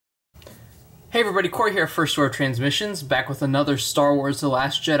Hey everybody, Corey here, First Order Transmissions, back with another Star Wars The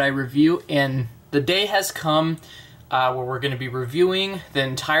Last Jedi review, and the day has come where we're going to be reviewing the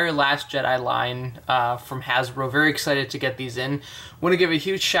entire Last Jedi line from Hasbro. Very excited to get these in. Want to give a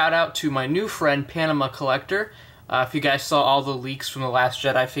huge shout out to my new friend, Panama Collector. If you guys saw all the leaks from the Last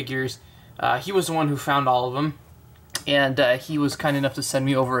Jedi figures, he was the one who found all of them, and he was kind enough to send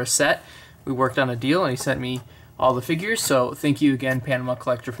me over a set. We worked on a deal, and he sent me all the figures, so thank you again, Panama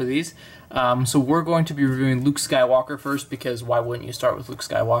Collector, for these. So we're going to be reviewing Luke Skywalker first, because why wouldn't you start with Luke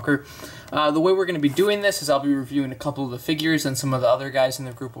Skywalker? The way we're going to be doing this is I'll be reviewing a couple of the figures, and some of the other guys in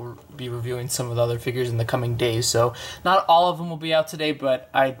the group will be reviewing some of the other figures in the coming days. So not all of them will be out today, but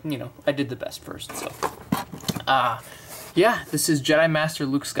I did the best first. So yeah, this is Jedi Master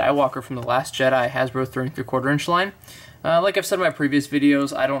Luke Skywalker from The Last Jedi Hasbro 3¾ inch line. Like I've said in my previous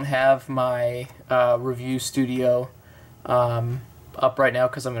videos, I don't have my review studio up right now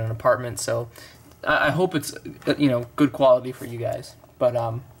because I'm in an apartment, so I hope it's good quality for you guys. But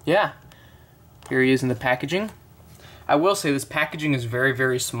yeah, here he is in the packaging. I will say this packaging is very,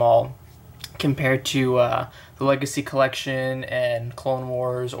 very small compared to the Legacy Collection and Clone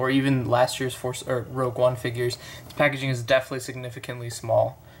Wars, or even last year's Rogue One figures. This packaging is definitely significantly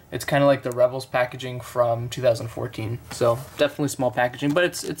small. It's kind of like the Rebels packaging from 2014, so definitely small packaging,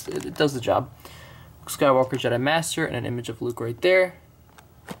 but it does the job. Skywalker Jedi Master and an image of Luke right there.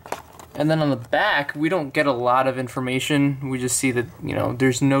 And then on the back, we don't get a lot of information. We just see that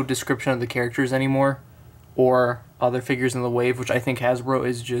there's no description of the characters anymore, or other figures in the wave, which I think Hasbro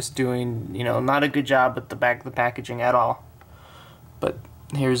is just doing not a good job at the back of the packaging at all. But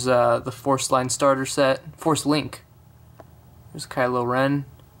here's the Force Line starter set, Force Link. There's Kylo Ren.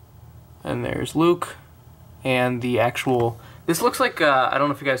 And there's Luke, and the actual... This looks like, I don't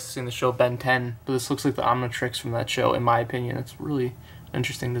know if you guys have seen the show Ben 10, but this looks like the Omnitrix from that show, in my opinion. It's really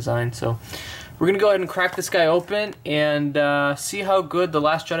interesting design. So we're going to go ahead and crack this guy open and see how good the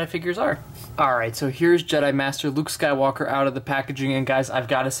Last Jedi figures are. Alright, so here's Jedi Master Luke Skywalker out of the packaging, and guys, I've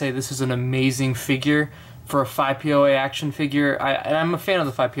got to say, this is an amazing figure for a 5POA action figure. I'm a fan of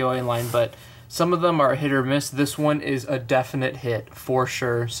the 5POA line, but some of them are hit or miss. This one is a definite hit, for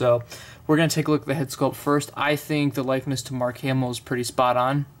sure. So we're going to take a look at the head sculpt first. I think the likeness to Mark Hamill is pretty spot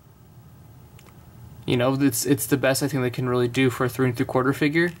on. It's the best I think they can really do for a 3¾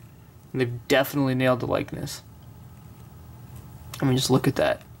 figure. And they've definitely nailed the likeness. I mean, just look at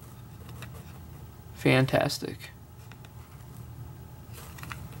that. Fantastic.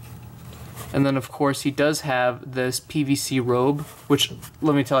 And then, of course, he does have this PVC robe, which,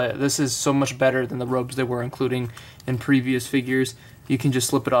 let me tell you, this is so much better than the robes they were including in previous figures. You can just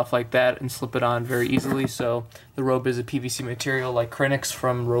slip it off like that and slip it on very easily. So the robe is a PVC material like Krennic's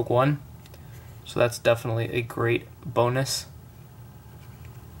from Rogue One. So that's definitely a great bonus.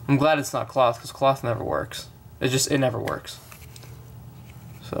 I'm glad it's not cloth, because cloth never works. It never works.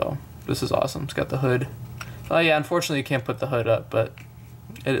 So this is awesome. It's got the hood. Oh yeah, unfortunately you can't put the hood up, but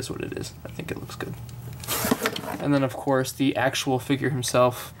it is what it is. I think it looks good. And then, of course, the actual figure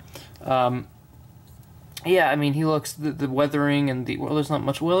himself. Yeah, I mean, he looks, the weathering and well, there's not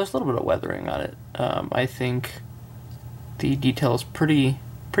much, well, there's a little bit of weathering on it. I think the detail is pretty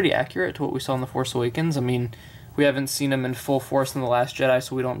accurate to what we saw in The Force Awakens. I mean, we haven't seen him in full force in The Last Jedi,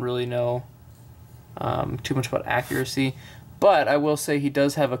 so we don't really know too much about accuracy. But I will say he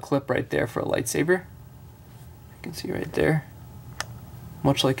does have a clip right there for a lightsaber. You can see right there.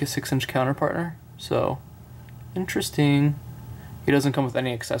 Much like his 6-inch counterpartner. So, interesting. He doesn't come with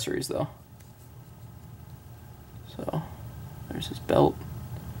any accessories, though. So, there's his belt.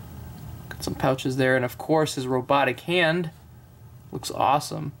 Got some pouches there. And, of course, his robotic hand looks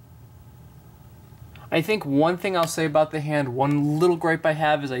awesome. I think one thing I'll say about the hand, one little gripe I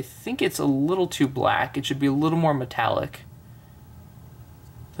have, is I think it's a little too black. It should be a little more metallic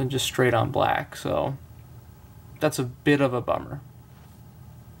than just straight on black. So, that's a bit of a bummer.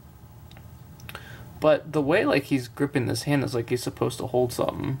 But the way he's gripping this hand is like he's supposed to hold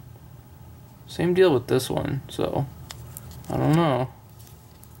something. Same deal with this one, so I don't know.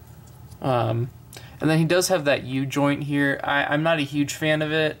 And then he does have that U-joint here. I'm not a huge fan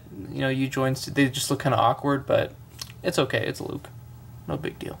of it. U-joints, they just look kind of awkward, but it's okay. It's Luke. No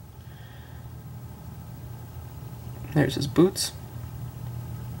big deal. There's his boots.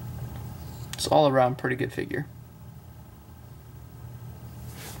 It's all around pretty good figure.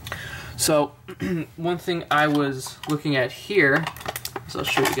 So, one thing I was looking at here, so I'll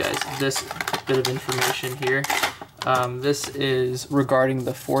show you guys this bit of information here. This is regarding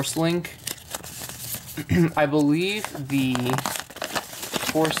the Force Link. I believe the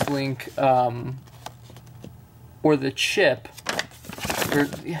Force Link, or the chip, or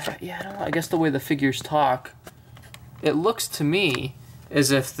yeah, I don't know, I guess the way the figures talk, it looks to me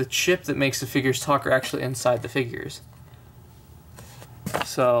as if the chip that makes the figures talk are actually inside the figures.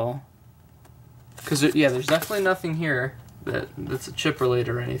 So, because yeah, there's definitely nothing here that's a chip related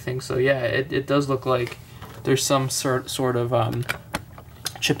or anything. So yeah, it does look like there's some sort of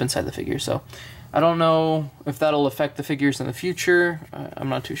chip inside the figure. So I don't know if that'll affect the figures in the future. I'm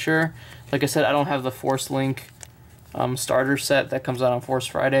not too sure. Like I said, I don't have the Force Link starter set that comes out on Force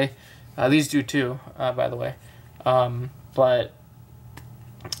Friday. These do too, by the way. But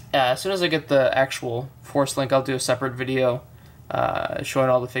as soon as I get the actual Force Link, I'll do a separate video showing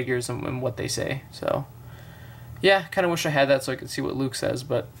all the figures and what they say. So yeah, kind of wish I had that so I could see what Luke says,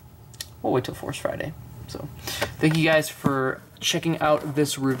 but we'll wait till Force Friday. So thank you guys for checking out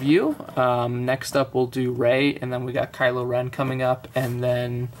this review. Next up we'll do Rey, and then we got Kylo Ren coming up, and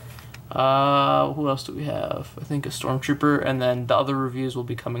then who else do we have? I think a Stormtrooper, and then the other reviews will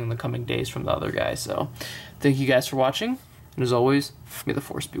be coming in the coming days from the other guys. So thank you guys for watching, and as always, may the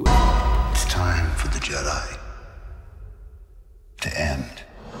Force be with you. It's time for the Jedi to end.